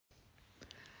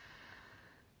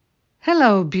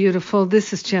Hello, beautiful.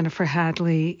 This is Jennifer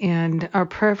Hadley, and our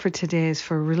prayer for today is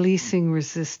for releasing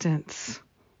resistance.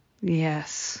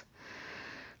 Yes.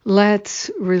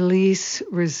 Let's release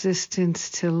resistance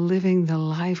to living the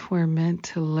life we're meant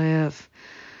to live.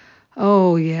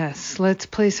 Oh, yes. Let's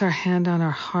place our hand on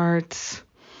our hearts.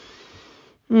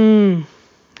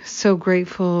 So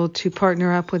grateful to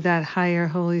partner up with that higher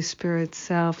Holy Spirit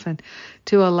self and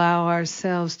to allow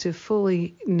ourselves to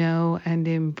fully know and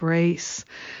embrace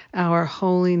our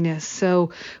holiness.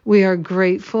 So we are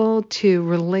grateful to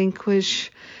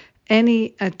relinquish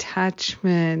any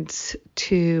attachments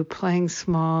to playing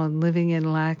small and living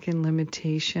in lack and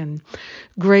limitation.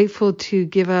 Grateful to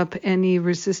give up any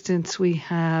resistance we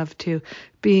have to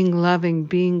being loving,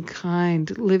 being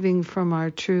kind, living from our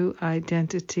true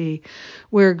identity.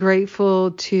 We're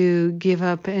grateful to give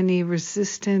up any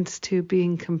resistance to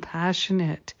being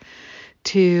compassionate,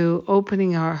 to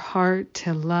opening our heart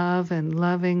to love and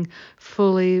loving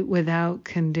fully without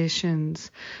conditions.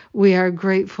 We are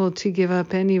grateful to give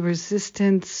up any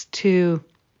resistance to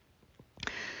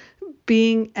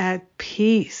being at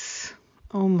peace.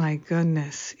 Oh my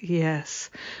goodness, yes.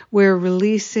 We're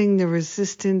releasing the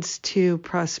resistance to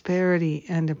prosperity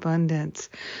and abundance.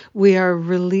 We are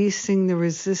releasing the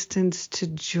resistance to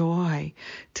joy,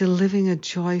 to living a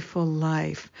joyful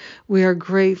life. We are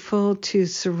grateful to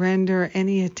surrender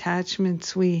any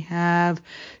attachments we have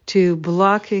to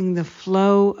blocking the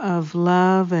flow of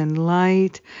love and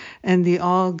light and the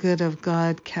all good of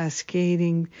God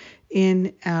cascading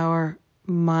in our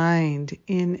mind,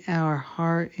 in our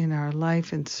heart, in our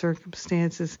life and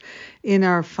circumstances, in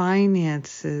our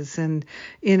finances, and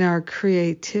in our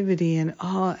creativity, in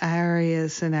all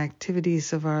areas and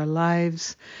activities of our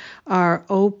lives are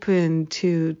open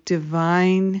to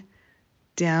divine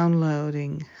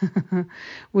downloading.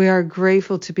 We are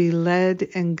grateful to be led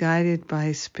and guided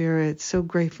by Spirit. So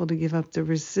grateful to give up the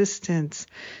resistance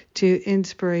to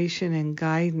inspiration and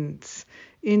guidance.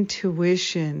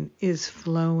 Intuition is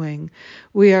flowing.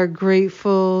 We are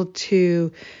grateful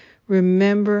to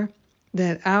remember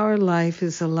that our life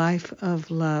is a life of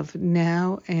love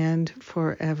now and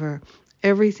forever.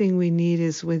 Everything we need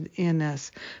is within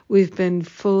us. We've been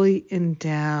fully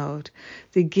endowed.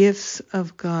 The gifts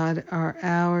of God are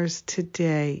ours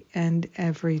today and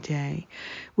every day.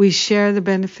 We share the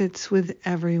benefits with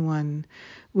everyone.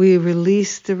 We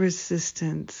release the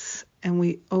resistance and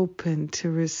we open to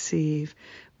receive.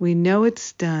 We know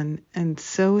it's done, and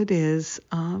so it is.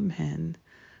 Amen.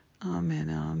 Amen.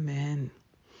 Amen.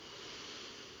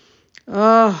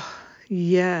 Oh,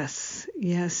 yes,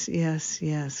 yes, yes,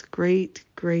 yes. Great,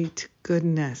 great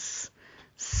goodness.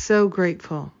 So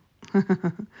grateful.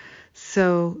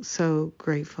 So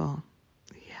grateful.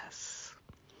 Yes.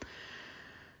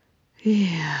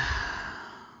 Yeah.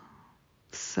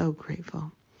 So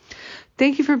grateful.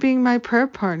 Thank you for being my prayer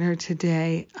partner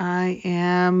today. I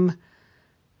am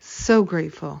so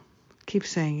grateful. Keep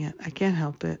saying it. I can't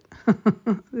help it.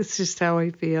 It's just how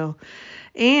I feel.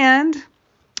 And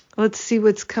let's see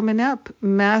what's coming up.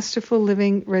 Masterful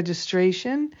Living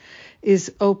registration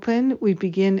is open. We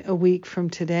begin a week from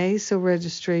today, so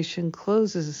registration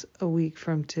closes a week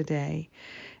from today.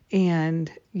 And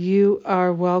you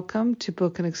are welcome to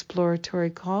book an exploratory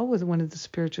call with one of the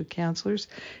spiritual counselors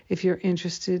if you're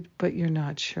interested, but you're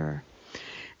not sure.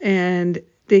 And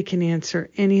they can answer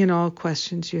any and all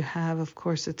questions you have. Of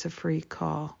course, it's a free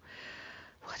call.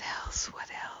 What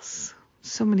else?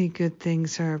 So many good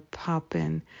things are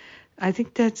popping. I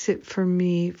think that's it for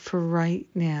me for right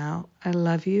now. I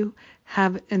love you.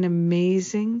 Have an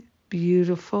amazing,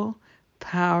 beautiful,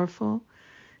 powerful,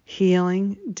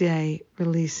 healing day,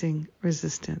 releasing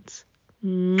resistance.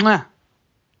 Mwah!